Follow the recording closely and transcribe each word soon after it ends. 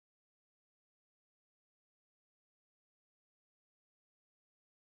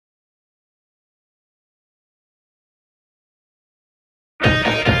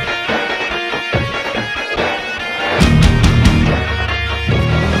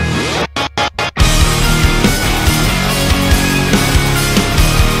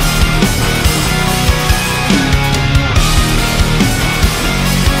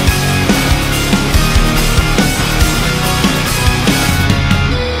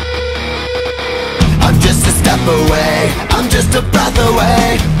away, I'm just a breath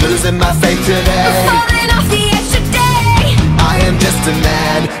away, losing my faith today. I'm falling off the edge today. I am just a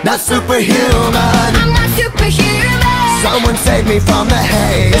man, not superhuman. I'm not superhuman. Someone save me from the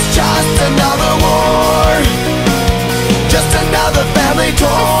haze. It's just another war, just another family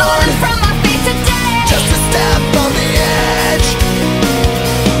torn. I'm falling from my feet today. Just a step on the edge,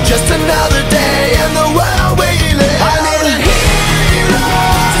 just another day in the world we live. I need a hero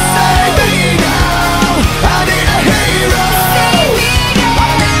to save me now. I need a hero to Save me now.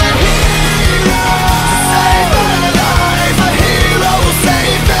 I need a hero to save my life. A hero will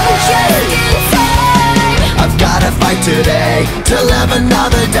save me. Just in time. I've gotta fight today to live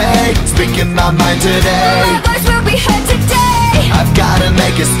another day, speaking my mind today. My voice will be heard today. I've gotta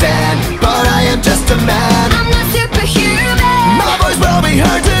make a stand, but I am just a man. I'm not superhuman. My voice will be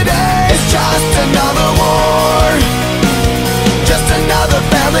heard today. It's just another war, just another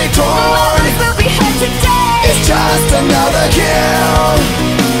family My torn. voice will be heard today. It's just another kill.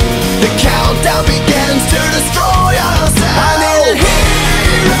 The countdown begins to destroy ourselves. I need a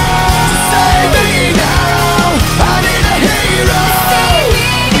hero to save me now. I need a hero. Save me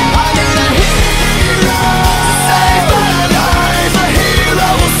now. I need a hero to save my life. A hero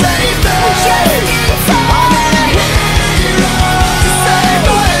will save me. Just in time. I need a hero to save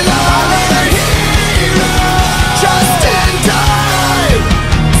my life. I need a hero just in time.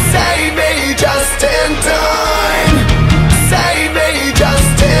 Save me just in time. Save me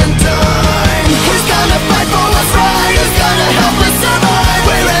just in time. Who's gonna fight for what's right? Who's gonna help us survive?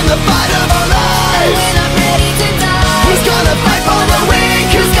 We're in the fight of our lives. We're not ready to die. Who's gonna fight for the weak?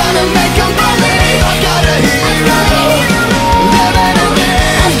 Who's gonna make them believe? I've got a hero living in me.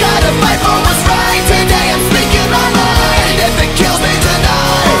 I've gotta fight for what's right. Today I'm speaking my mind. If it kills me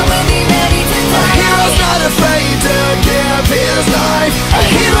tonight, I will be ready to a die. hero's not afraid to give his life. A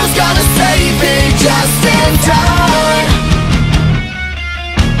hero's gonna save me just in time.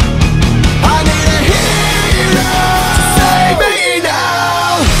 I need a hero to save me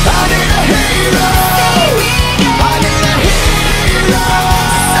now. I need a hero. Save me now. I need a hero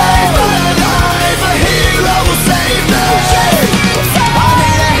to save my life. A hero will save me. I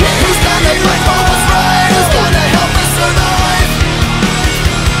need a hero who's gonna fight for what's right. Who's gonna help us survive.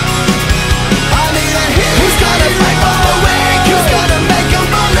 I need a hero who's gonna fight for the weak. Who's gonna make them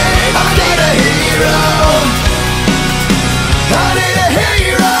believe. I need a hero. I need a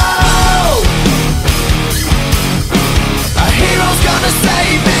hero. A hero's gonna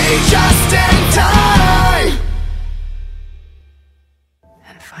save me just in time.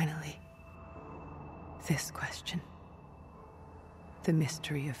 And finally, this question. The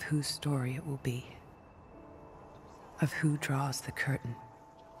mystery of whose story it will be. Of who draws the curtain.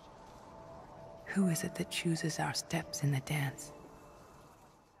 Who is it that chooses our steps in the dance?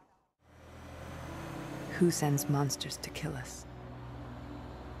 Who sends monsters to kill us,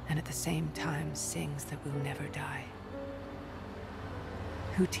 and at the same time sings that we'll never die?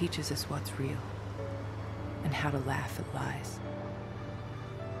 Who teaches us what's real, and how to laugh at lies?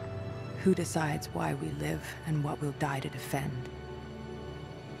 Who decides why we live and what we'll die to defend?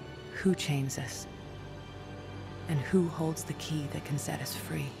 Who chains us, and who holds the key that can set us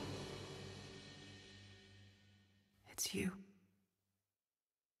free? It's you.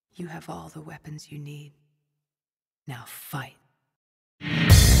 You have all the weapons you need. Now fight.